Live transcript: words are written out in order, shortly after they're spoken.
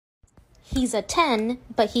He's a 10,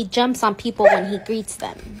 but he jumps on people when he greets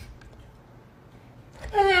them.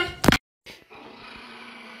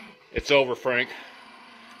 It's over, Frank.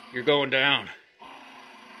 You're going down.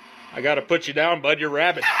 I gotta put you down, bud. You're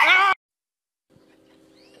rabid. Ah!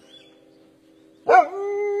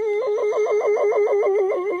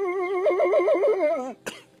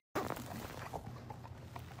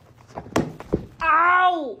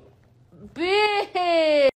 Ow!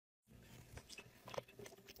 Bitch!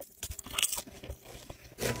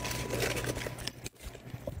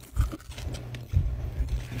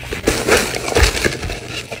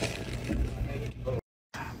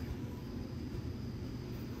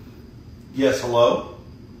 Yes, hello?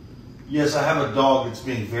 Yes, I have a dog that's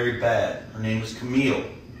being very bad. Her name is Camille.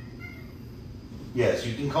 Yes,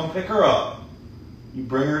 you can come pick her up. You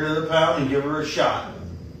bring her to the pound and give her a shot.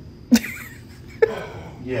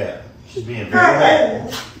 Yeah, she's being very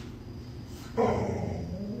bad.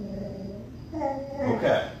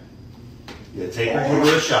 Okay. Yeah, take her, give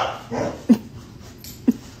her a shot.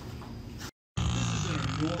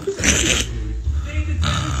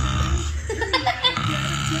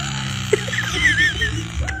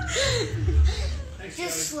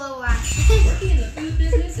 Just slow action.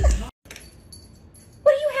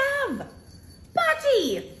 What do you have?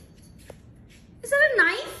 Bachi! Is that a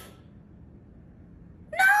knife?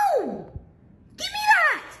 No! Give me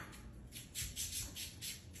that!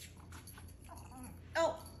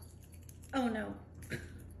 Oh. Oh no.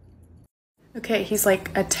 Okay, he's like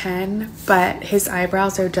a 10, but his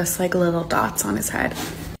eyebrows are just like little dots on his head.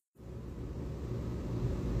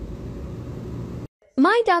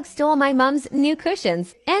 My dog stole my mom's new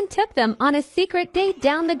cushions and took them on a secret date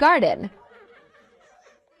down the garden.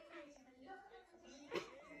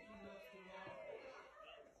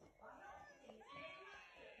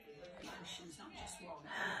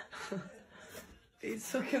 He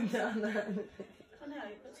took him down there. I know,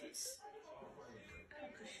 but it's...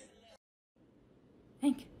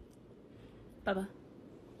 Hank. Bubba.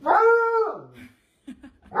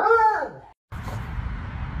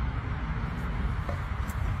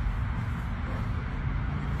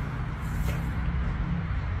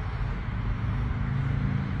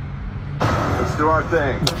 Let's do our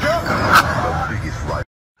thing. The biggest right.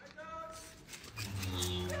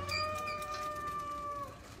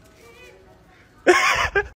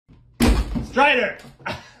 Strider!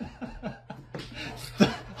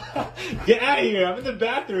 Get out of here. I'm in the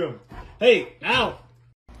bathroom. Hey, ow!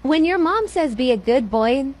 When your mom says be a good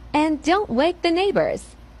boy and don't wake the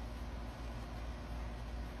neighbors.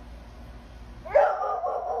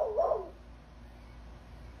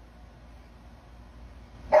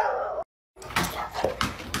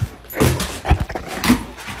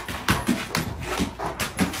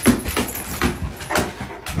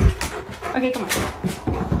 Okay, come on.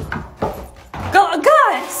 Go,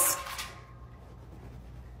 guys!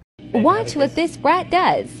 Watch what this brat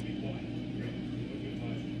does.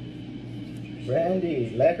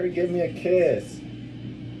 Randy, let her give me a kiss.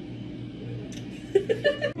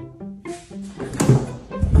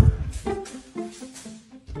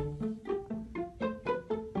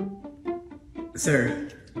 Sir,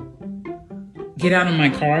 get out of my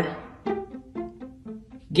car.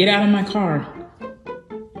 Get out of my car.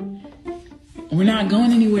 We're not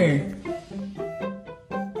going anywhere.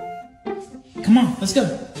 Come on, let's go.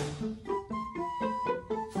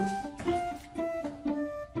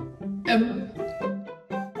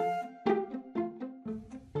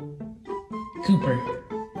 Cooper,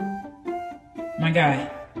 my guy,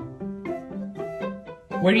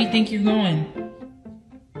 where do you think you're going?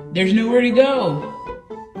 There's nowhere to go.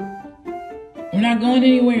 We're not going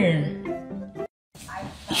anywhere.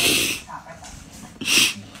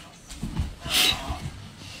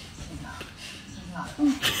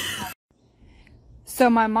 So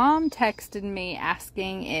my mom texted me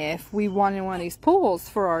asking if we wanted one of these pools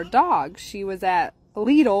for our dog. She was at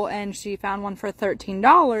Lidl and she found one for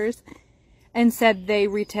 $13 and said they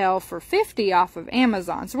retail for $50 off of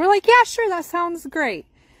Amazon. So we're like, yeah, sure, that sounds great.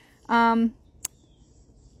 I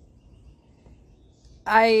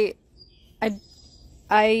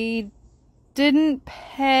didn't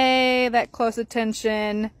pay that close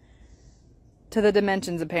attention to the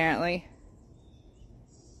dimensions apparently.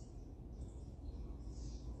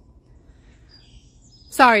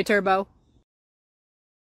 Sorry, Turbo.